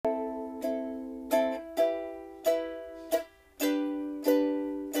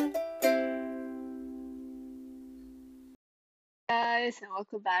guys, and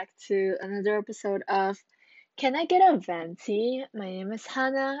welcome back to another episode of Can I Get a Venti? My name is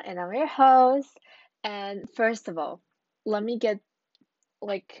Hannah, and I'm your host. And first of all, let me get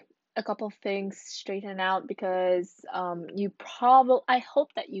like a couple of things straightened out because I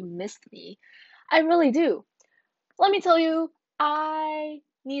hope that you missed me. I really do. Let me tell you, I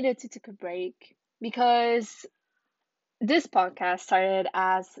needed to take a break because this podcast started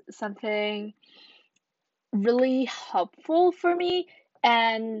as something really helpful for me,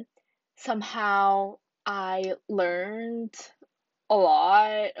 and somehow I learned a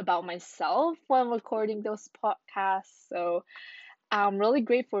lot about myself when recording those podcasts. So I'm really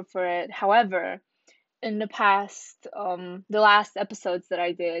grateful for it. However, in the last episodes that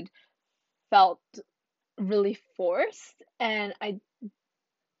I did felt really forced, and I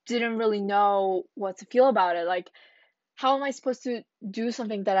didn't really know what to feel about it. Like, how am I supposed to do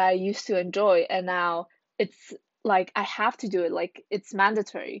something that I used to enjoy and now it's like I have to do it, like it's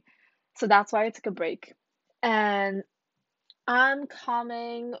mandatory. So that's why I took a break. And I'm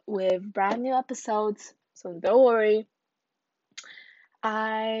coming with brand new episodes, so don't worry.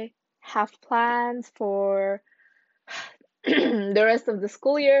 I have plans for the rest of the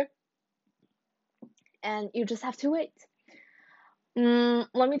school year, and you just have to wait.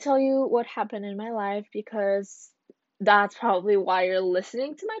 Let me tell you what happened in my life because that's probably why you're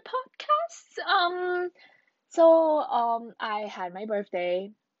listening to my podcast. I had my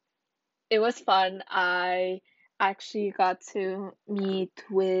birthday. It was fun. I actually got to meet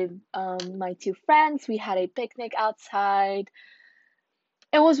with my two friends. We had a picnic outside.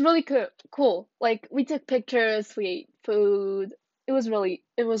 It was really cool. Like we took pictures, we ate food. It was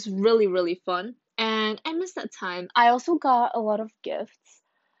really fun. And I missed that time. I also got a lot of gifts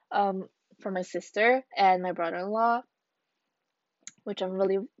um from my sister and my brother-in-law, which I'm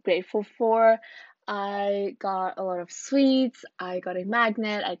really grateful for. I got a lot of sweets. I got a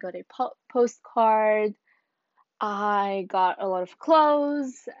magnet. I got a postcard. I got a lot of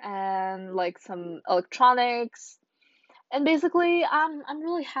clothes and like some electronics. And basically, I'm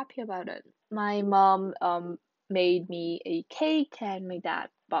really happy about it. My mom made me a cake and my dad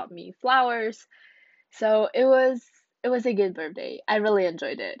bought me flowers. So it was a good birthday. I really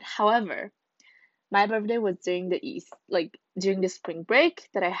enjoyed it. However, my birthday was during the East, like during the spring break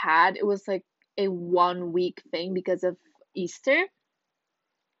that I had. It was like a 1 week thing because of Easter.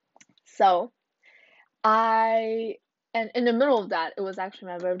 So I, and in the middle of that, it was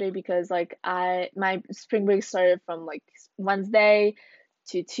actually my birthday because like my spring break started from like Wednesday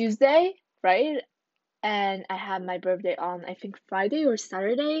to Tuesday, right? And I had my birthday on I think Friday or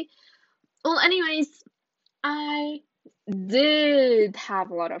Saturday. Well, anyways, I did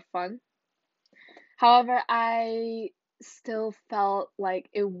have a lot of fun. However, I still felt like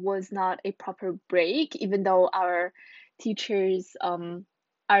it was not a proper break, even though teachers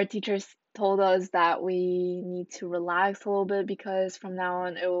told us that we need to relax a little bit because from now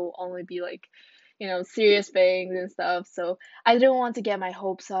on it will only be like, serious things and stuff. So I didn't want to get my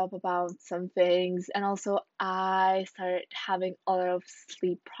hopes up about some things, and also I started having a lot of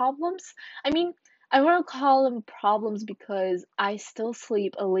sleep problems. I mean, I wouldn't call them problems because I still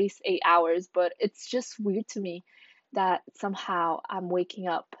sleep at least 8 hours, but it's just weird to me that somehow I'm waking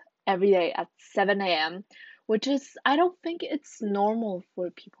up every day at 7 a.m., which is, I don't think it's normal for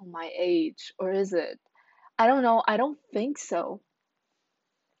people my age, or is it? I don't know. I don't think so.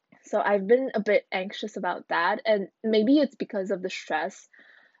 So I've been a bit anxious about that, and maybe it's because of the stress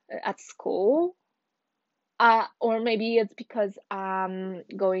at school. Or maybe it's because I'm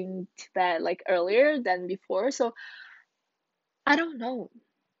going to bed like earlier than before. So I don't know.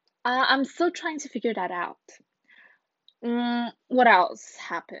 I'm still trying to figure that out. What else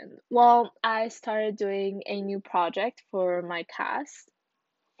happened? Well, I started doing a new project for my cast,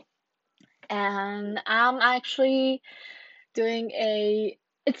 and I'm actually doing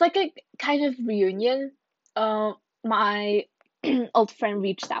it's like a kind of reunion. My old friend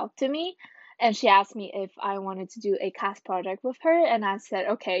reached out to me, and she asked me if I wanted to do a cast project with her, and I said,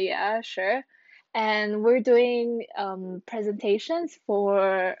 okay, yeah, sure. And we're doing presentations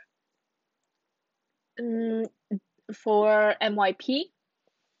um, for MYP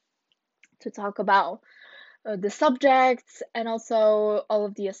to talk about the subjects and also all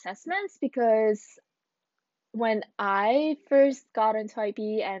of the assessments because when I first got into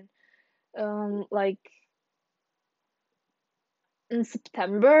IB and like in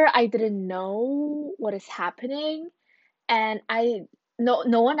September, I didn't know what is happening, and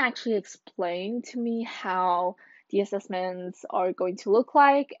no one actually explained to me how the assessments are going to look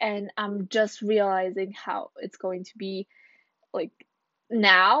like, and I'm just realizing how it's going to be like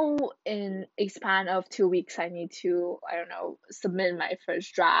now in a span of 2 weeks I need to, I don't know, submit my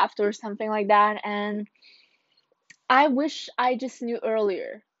first draft or something like that. And I wish I just knew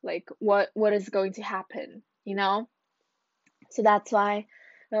earlier, like what is going to happen, you know? So that's why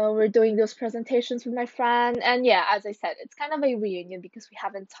we're doing those presentations with my friend. And yeah, as I said, it's kind of a reunion because we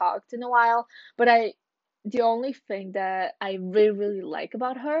haven't talked in a while. But the only thing that I really, really like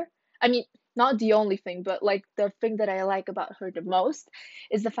about her, I mean, not the only thing, but like the thing that I like about her the most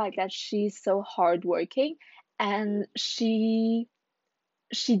is the fact that she's so hardworking and she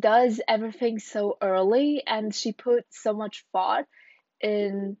does everything so early and she puts so much thought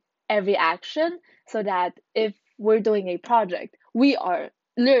in every action so that if we're doing a project, we are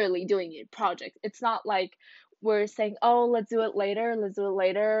literally doing a project. It's not like we're saying, oh, let's do it later, let's do it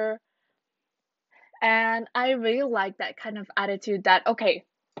later. And I really like that kind of attitude that, okay,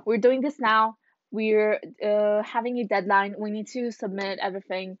 we're doing this now, we're having a deadline, we need to submit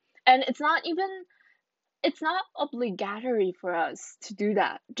everything. And it's not obligatory for us to do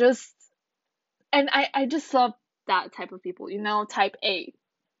that. Just, and I just love that type of people, type A.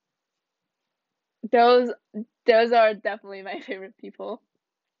 Those those are definitely my favorite people.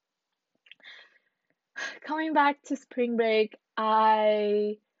 Coming back to spring break,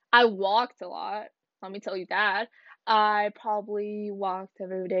 I walked a lot. Let me tell you that. I probably walked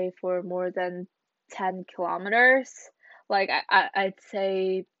every day for more than 10 kilometers. Like I'd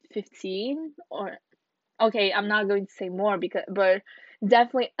say 15 or okay, I'm not going to say more because but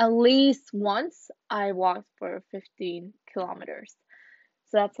definitely at least once I walked for 15 kilometers.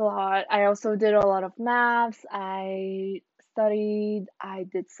 So that's a lot. I also did a lot of maths. I studied, I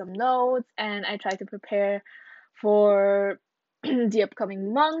did some notes, and I tried to prepare for the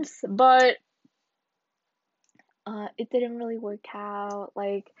upcoming months, but it didn't really work out.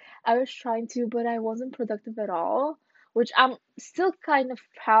 Like, I was trying to, but I wasn't productive at all, which I'm still kind of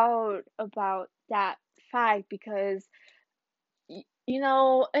proud about that fact because,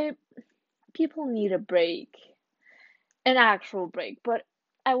 people need a break, an actual break, but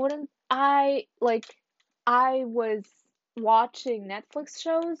I wouldn't I like I was watching Netflix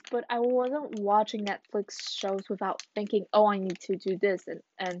shows, but I wasn't watching Netflix shows without thinking, "Oh, I need to do this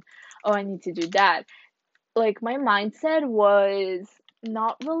and oh, I need to do that." Like my mindset was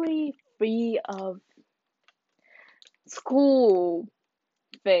not really free of school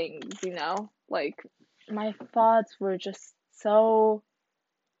things, you know? Like my thoughts were just so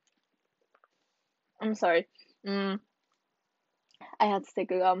I'm sorry. Mm, I had to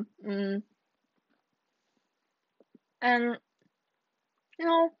take a gum. And you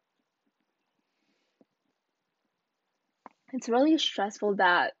know, it's really stressful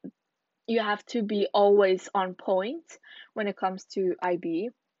that you have to be always on point when it comes to IB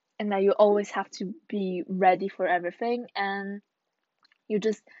and that you always have to be ready for everything and you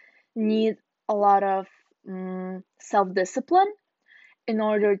just need a lot of self-discipline in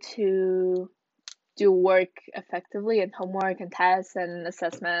order to do work effectively and homework and tests and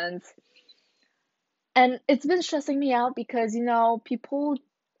assessments. And it's been stressing me out because people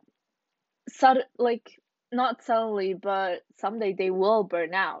like not suddenly but someday they will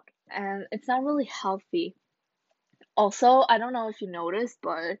burn out and it's not really healthy. Also, I don't know if you noticed,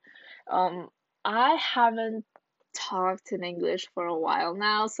 but um, I haven't talked in English for a while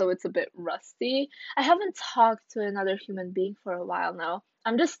now, so it's a bit rusty. I haven't talked to another human being for a while now.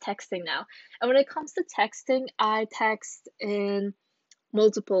 I'm just texting now. And when it comes to texting, I text in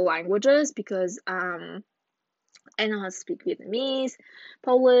multiple languages because I know how to speak Vietnamese,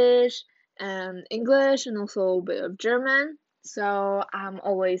 Polish, and English, and also a bit of German. So I'm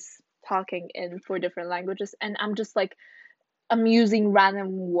always talking in four different languages, and I'm using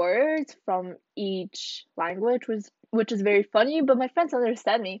random words from each language, which is very funny, but my friends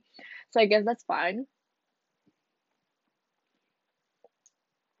understand me, so I guess that's fine.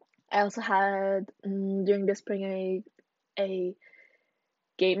 I also had during the spring a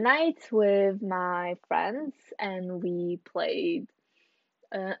game night with my friends, and we played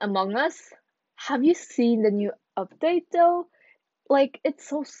Among Us. Have you seen the new update though? Like it's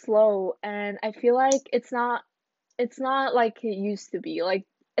so slow, and I feel like it's not like it used to be. Like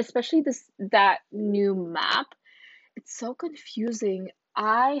especially this that new map. It's so confusing.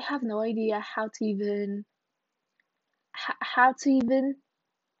 I have no idea how to even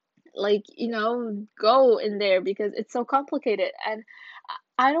like, go in there because it's so complicated and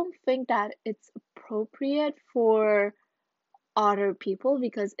I don't think that it's appropriate for other people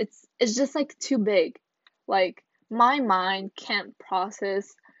because it's just like too big. Like my mind can't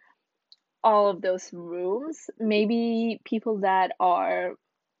process all of those rooms. Maybe people that are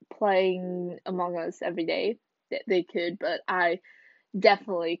playing Among Us every day, they could, but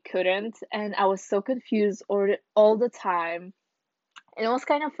definitely couldn't, and I was so confused all the time. And it was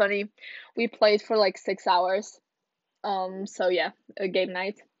kind of funny. We played for like 6 hours. So yeah, a game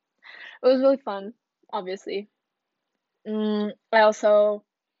night. It was really fun, obviously. I also,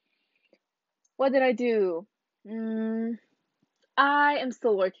 what did I do? Mm, I am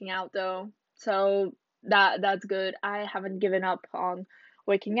still working out though, so that's good. I haven't given up on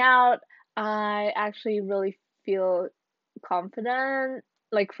working out. I actually really feel confident.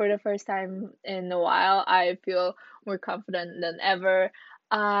 Like for the first time in a while, I feel more confident than ever.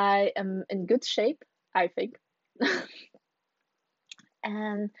 I am in good shape, I think.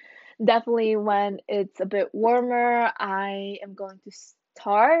 And definitely when it's a bit warmer, I am going to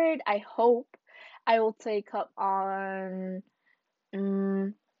start. I hope I will take up on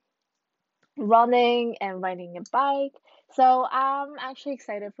mm running and riding a bike. So I'm actually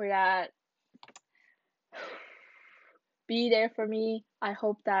excited for that. Be there for me. I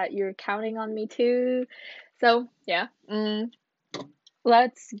hope that you're counting on me too. So yeah,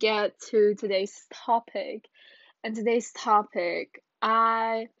 let's get to today's topic. And today's topic,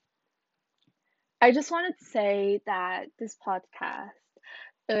 I just wanted to say that this podcast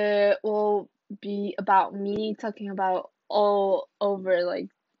will be about me talking about all over like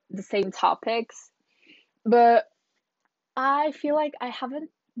the same topics, but I feel like I haven't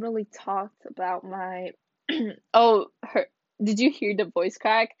really talked about my oh, did you hear the voice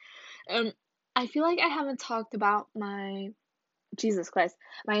crack? Um, I feel like I haven't talked about my Jesus Christ,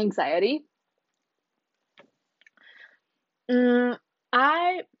 my anxiety. Mm,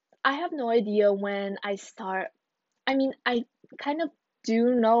 I I have no idea when I start. I mean, I kind of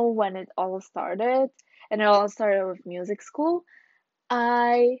do know when it all started, and it all started with music school.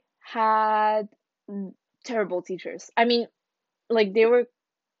 I had terrible teachers. I mean, like they were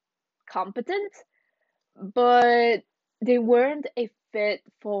competent, but they weren't a fit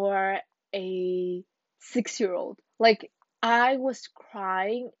for a 6-year old. Like, I was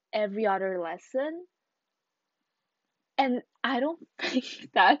crying every other lesson, and I don't think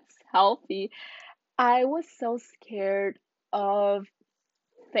that's healthy. I was so scared of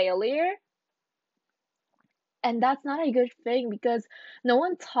failure, and that's not a good thing because no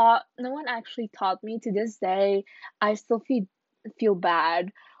one actually taught me to this day. I still feel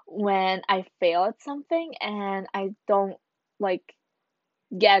bad when I fail at something and I don't like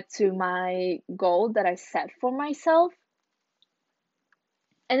get to my goal that I set for myself.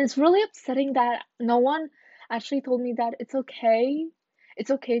 And it's really upsetting that no one actually told me that it's okay.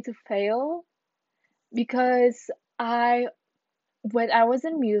 It's okay to fail because I when I was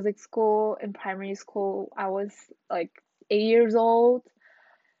in music school in primary school, I was like 8 years old.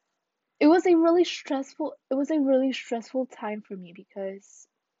 It was a really stressful time for me because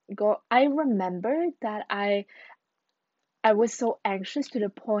I remember that I was so anxious to the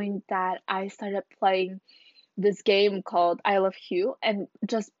point that I started playing this game called I Love Hugh, and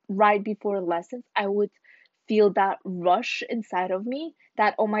just right before lessons, I would feel that rush inside of me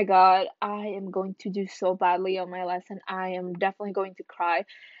that, oh my God, I am going to do so badly on my lesson. I am definitely going to cry.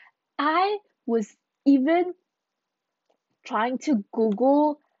 I was even trying to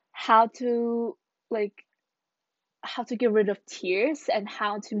Google how to like how to get rid of tears and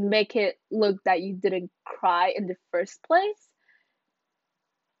how to make it look that you didn't cry in the first place.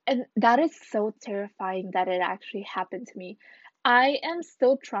 And that is so terrifying that it actually happened to me. I am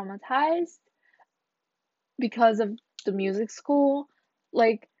still traumatized because of the music school.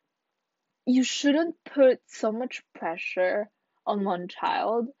 Like, you shouldn't put so much pressure on one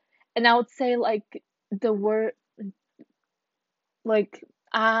child. And I would say, like, the word, like,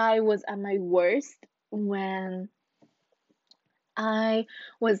 I was at my worst when I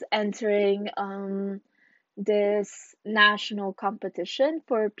was entering this national competition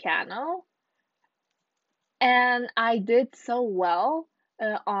for piano. And I did so well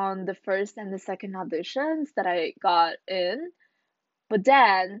on the first and the second auditions that I got in. But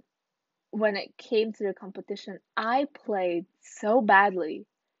then when it came to the competition, I played so badly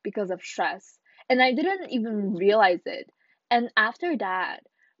because of stress. And I didn't even realize it. And after that,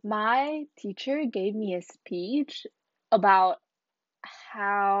 my teacher gave me a speech about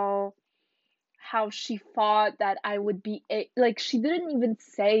how she thought that I would be like she didn't even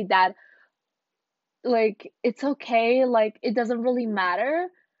say that like it's okay, like it doesn't really matter.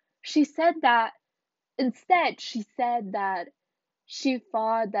 She said that instead she said that she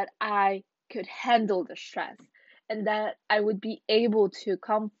thought that I could handle the stress and that I would be able to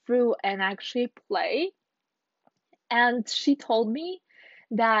come through and actually play. And she told me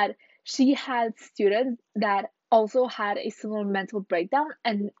that she had students that also had a similar mental breakdown,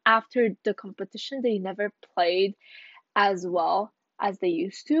 and after the competition, they never played as well as they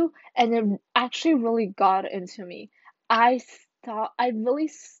used to, and it actually really got into me. I really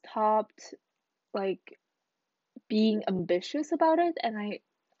stopped like being ambitious about it, and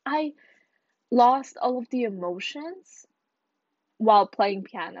I lost all of the emotions while playing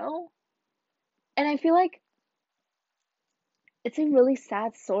piano. And I feel like it's a really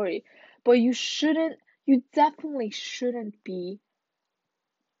sad story, but you definitely shouldn't be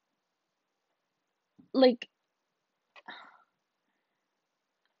like,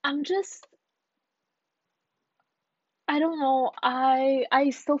 I'm just, I don't know,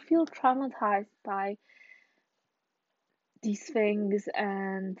 I still feel traumatized by these things,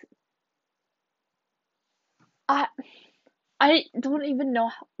 and I I don't even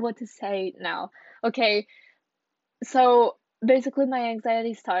know what to say now. Okay, so basically my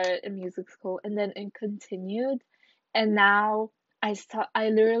anxiety started in music school and then it continued, and now I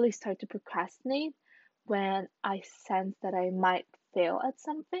literally start to procrastinate when I sense that I might fail at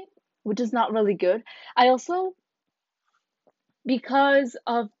something, which is not really good. I also, because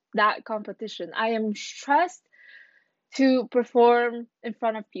of that competition, I am stressed to perform in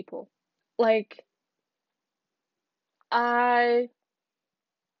front of people. Like, I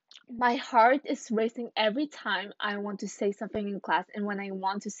my heart is racing every time I want to say something in class, and when I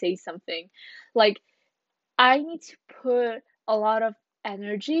want to say something, like, I need to put a lot of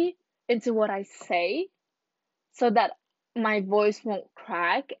energy into what I say so that my voice won't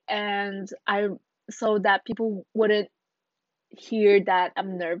crack, and I so that people wouldn't hear that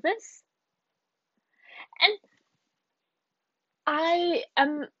I'm nervous. And I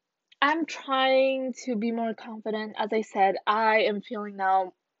am I'm trying to be more confident. As I said, I am feeling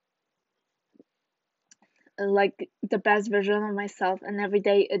now like the best version of myself, and every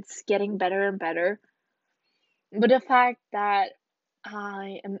day it's getting better and better. But the fact that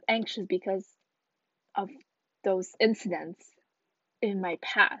I am anxious because of those incidents in my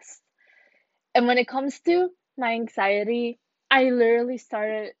past. And when it comes to my anxiety, I literally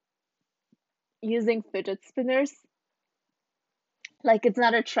started using fidget spinners. Like, it's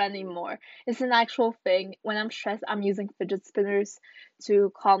not a trend anymore. It's an actual thing. When I'm stressed, I'm using fidget spinners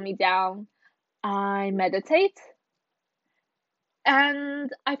to calm me down. I meditate,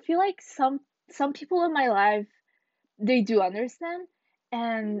 and I feel like some people in my life, they do understand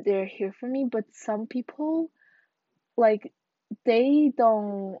and they're here for me, but some people, like, they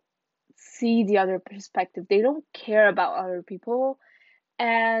don't see the other perspective. They don't care about other people.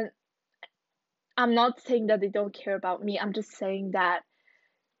 And I'm not saying that they don't care about me. I'm just saying that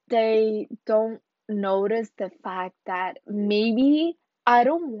they don't notice the fact that maybe I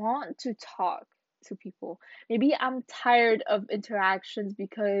don't want to talk to people. Maybe I'm tired of interactions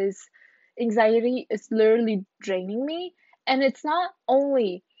because anxiety is literally draining me. And it's not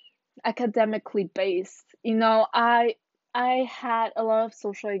only academically based. I had a lot of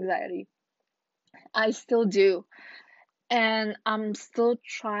social anxiety. I still do. And I'm still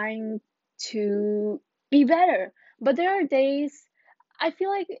trying to be better. But there are days I feel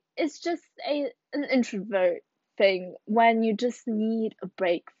like it's just an introvert thing when you just need a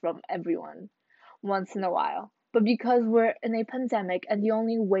break from everyone once in a while. But because we're in a pandemic and the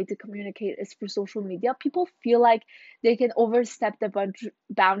only way to communicate is through social media, people feel like they can overstep the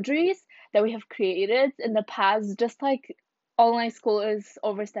boundaries that we have created in the past, just like online school is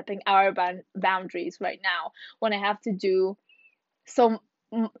overstepping our boundaries right now when I have to do so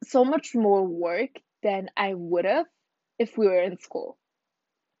much more work than I would have if we were in school.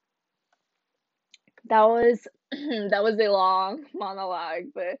 That was that was a long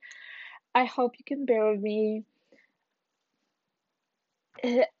monologue, but I hope you can bear with me.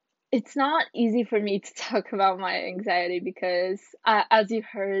 It, it's not easy for me to talk about my anxiety because, as you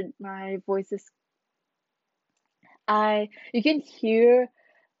heard, my voice is I you can hear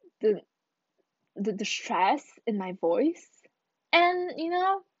the the stress in my voice, and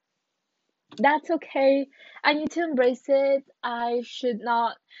that's okay. I need to embrace it. I should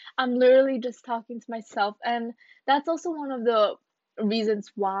not. I'm literally just talking to myself. And that's also one of the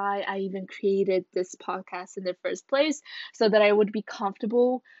reasons why I even created this podcast in the first place, so that I would be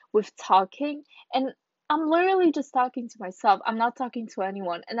comfortable with talking. And I'm literally just talking to myself. I'm not talking to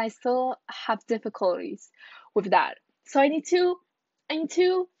anyone. And I still have difficulties with that. So I need to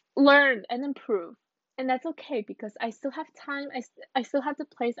learn and improve, and that's okay because I still have time. I still have the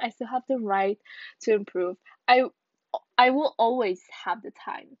place. I still have the right to improve. I will always have the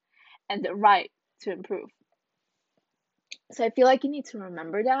time and the right to improve. So I feel like you need to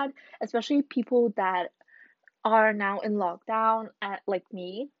remember that, especially people that are now in lockdown, like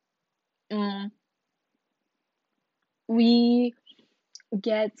me. Mm, we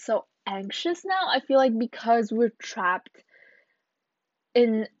get so anxious now. I feel like because we're trapped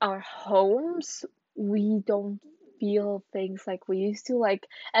in our homes, we don't feel things like we used to, like,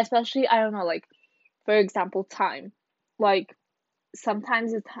 especially, I don't know, like, for example, time. Like,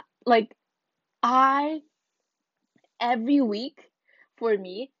 sometimes it's like, I every week for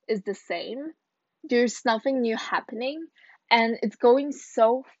me is the same. There's nothing new happening, and it's going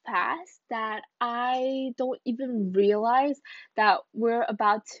so fast that I don't even realize that we're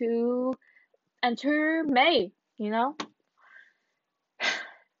about to enter May, you know?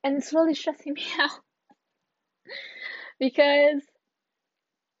 And it's really stressing me out because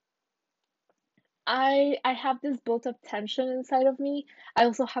I have this built up tension inside of me. I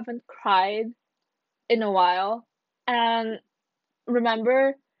also haven't cried in a while. And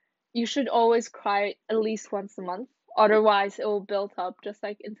remember, you should always cry at least once a month. Otherwise, it will build up just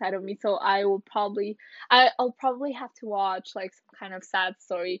like inside of me. So I'll probably have to watch like some kind of sad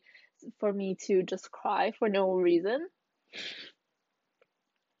story for me to just cry for no reason,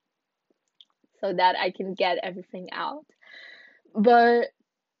 so that I can get everything out. But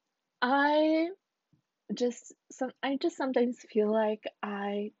I I just sometimes feel like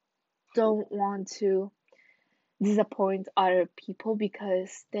I don't want to disappoint other people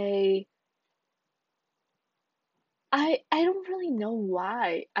because I don't really know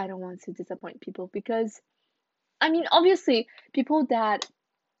why I don't want to disappoint people, because I mean, obviously people's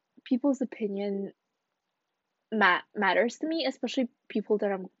opinion matters to me, especially people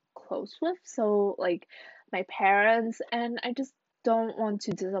that I'm close with, so like my parents, and I just don't want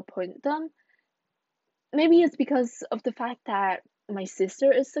to disappoint them. Maybe it's because of the fact that my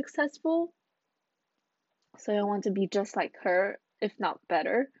sister is successful, so I want to be just like her, if not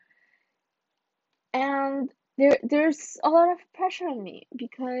better. And there's a lot of pressure on me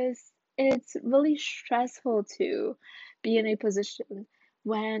because it's really stressful to be in a position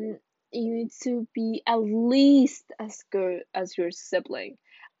when you need to be at least as good as your sibling.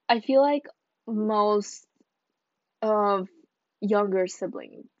 I feel like most of younger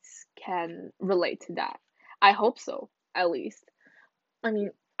siblings can relate to that. I hope so, at least. I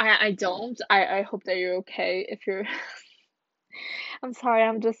mean, I don't. I hope that you're okay if you're I'm sorry,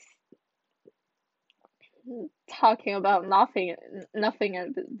 I'm just talking about nothing at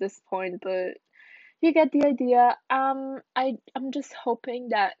this point, but you get the idea. I'm just hoping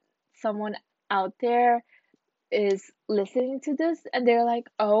that someone out there is listening to this and they're like,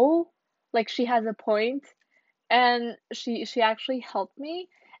 "Oh, like she has a point," and she actually helped me.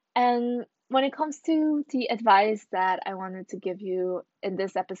 And when it comes to the advice that I wanted to give you in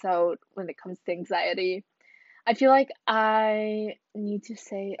this episode when it comes to anxiety, I feel like I need to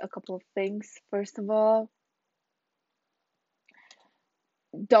say a couple of things. First of all,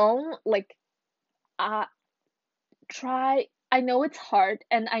 don't like uh try. I know it's hard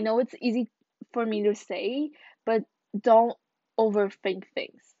and I know it's easy for me to say, but don't overthink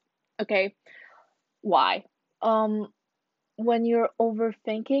things. Okay? Why? Um when you're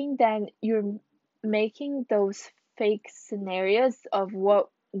overthinking, then you're making those fake scenarios of what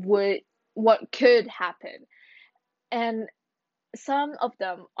could happen. And some of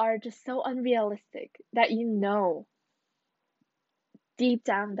them are just so unrealistic that you know deep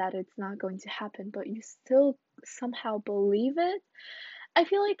down that it's not going to happen, but you still somehow believe it. I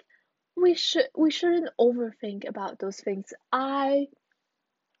feel like we shouldn't overthink about those things. I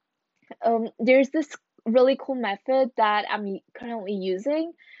There's this really cool method that I'm currently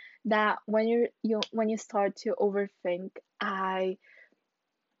using, that when when you start to overthink, I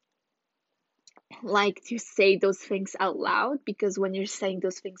like to say those things out loud, because when you're saying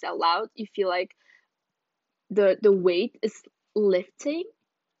those things out loud, you feel like the weight is lifting,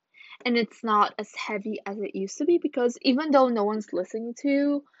 and it's not as heavy as it used to be, because even though no one's listening to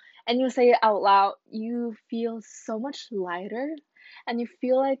you and you say it out loud, you feel so much lighter, and you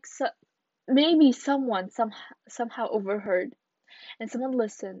feel like maybe someone somehow overheard and someone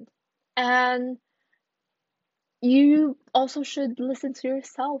listened. And you also should listen to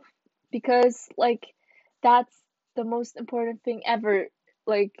yourself, because like that's the most important thing ever.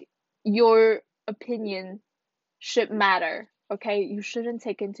 Like, your opinion should matter. Okay, you shouldn't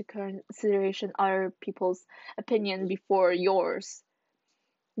take into consideration other people's opinion before yours,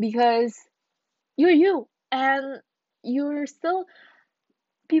 because you're you, and you're still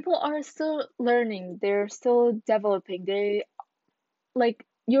people are still learning, they're still developing, they like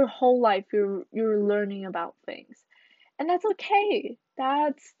your whole life you're learning about things, and that's okay,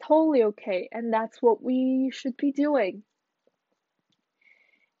 that's totally okay, and that's what we should be doing.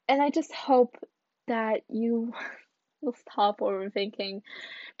 And I just hope that you will stop overthinking.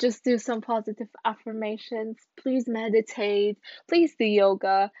 Just do some positive affirmations. Please meditate. Please do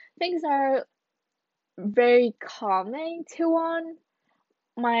yoga. Things are very calming to one.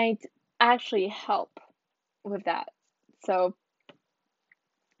 might actually help with that. So,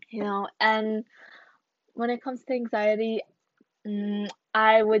 and when it comes to anxiety,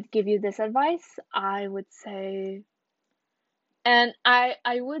 I would give you this advice. I would say, and I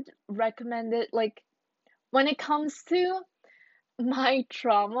would recommend it, like, when it comes to my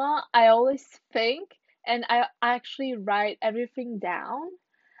trauma, I always think, and I actually write everything down.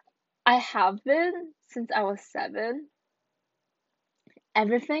 I have been since I was 7.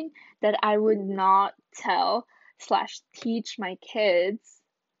 Everything that I would not tell slash teach my kids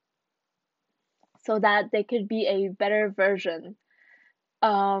so that they could be a better version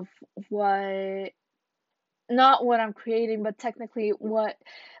of what, not what I'm creating, but technically what,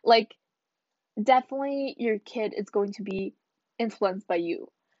 like, definitely your kid is going to be influenced by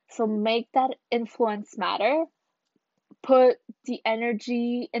you. So make that influence matter. Put the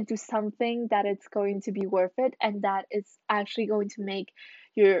energy into something that it's going to be worth it and that it's actually going to make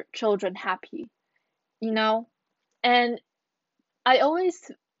your children happy, you know? And I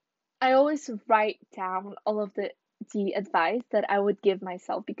always I always write down all of the advice that I would give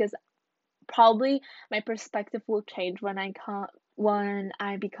myself, because probably my perspective will change when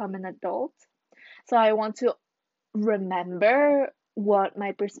I become an adult. So I want to remember what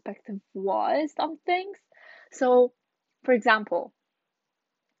my perspective was on things. So, for example,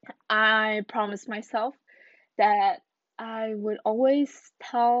 I promised myself that I would always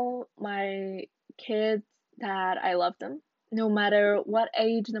tell my kids that I love them, no matter what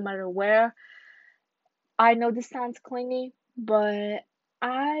age, no matter where. I know this sounds clingy, but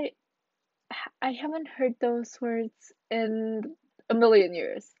I I haven't heard those words in a million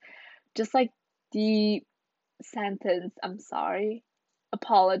years. Just like the sentence, I'm sorry,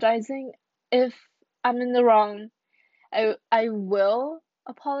 apologizing. If I'm in the wrong, I will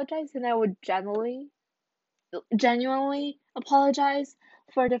apologize, and I would genuinely apologize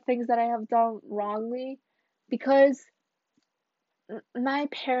for the things that I have done wrongly, because my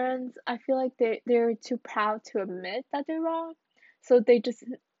parents, I feel like they're too proud to admit that they're wrong, so they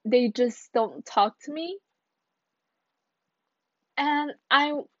just don't talk to me, and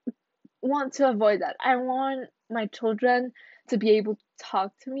I want to avoid that. I want my children to be able to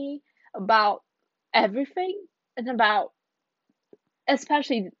talk to me about everything, and about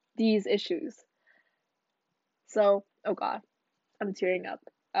especially these issues. So, oh God, I'm tearing up.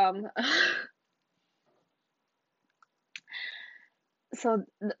 Um, so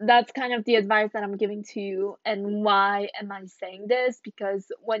that's kind of the advice that I'm giving to you. And why am I saying this? Because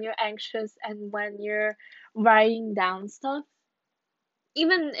when you're anxious and when you're writing down stuff,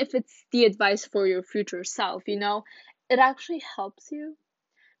 even if it's the advice for your future self, it actually helps you.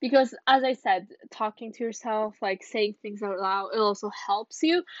 Because as I said, talking to yourself, like saying things out loud, it also helps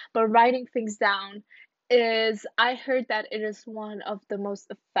you. But writing things down is, I heard that it is one of the most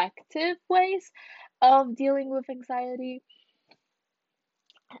effective ways of dealing with anxiety.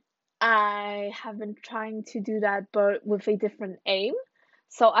 I have been trying to do that, but with a different aim.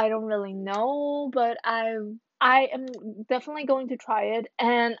 So I don't really know, but I am definitely going to try it,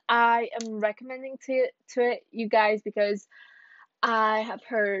 and I am recommending to it you guys, because I have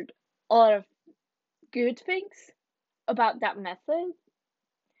heard a lot of good things about that method,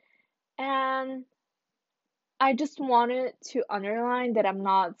 and I just wanted to underline that I'm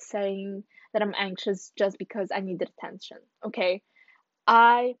not saying that I'm anxious just because I needed attention. Okay?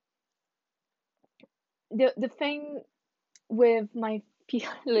 I the thing with my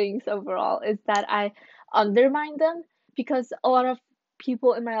feelings overall is that I undermine them, because a lot of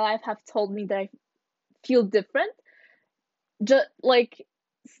people in my life have told me that I feel different. Just like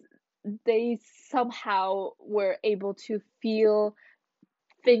they somehow were able to feel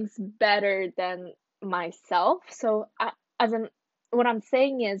things better than myself. So as in, what I'm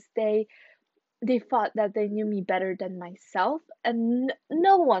saying is they thought that they knew me better than myself, and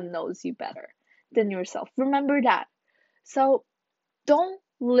no one knows you better than yourself. Remember that. So don't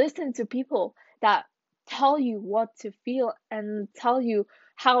listen to people that tell you what to feel and tell you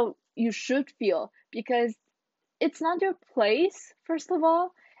how you should feel, because it's not your place, first of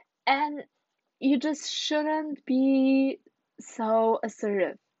all, and you just shouldn't be so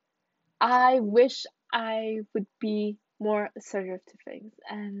assertive. I wish I would be more assertive to things,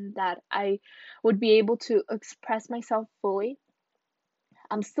 and that I would be able to express myself fully.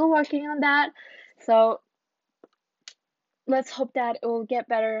 I'm still working on that, so let's hope that it will get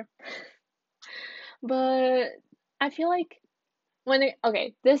better. But I feel like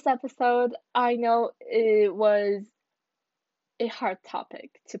okay, this episode, I know it was a hard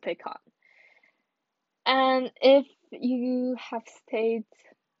topic to pick on. And if you have stayed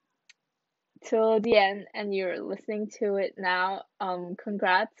till the end and you're listening to it now,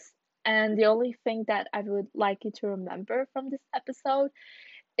 congrats. And the only thing that I would like you to remember from this episode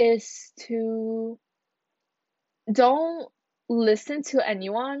is to don't listen to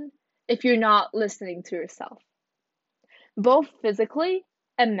anyone if you're not listening to yourself, both physically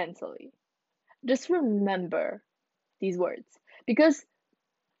and mentally. Just remember these words because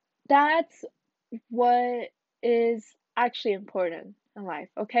that's what is actually important in life,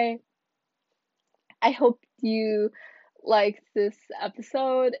 okay? I hope you liked this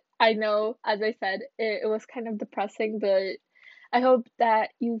episode. I know, as I said, it was kind of depressing, but I hope that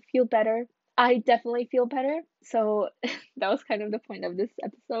you feel better. I definitely feel better. So that was kind of the point of this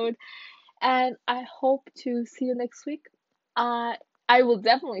episode. And I hope to see you next week. Uh, I will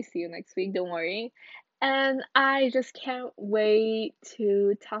definitely see you next week, don't worry. And I just can't wait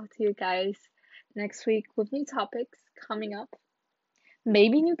to talk to you guys next week with new topics coming up.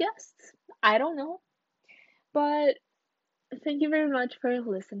 Maybe new guests. I don't know. But thank you very much for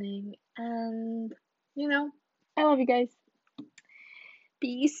listening. And, I love you guys.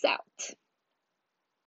 Peace out.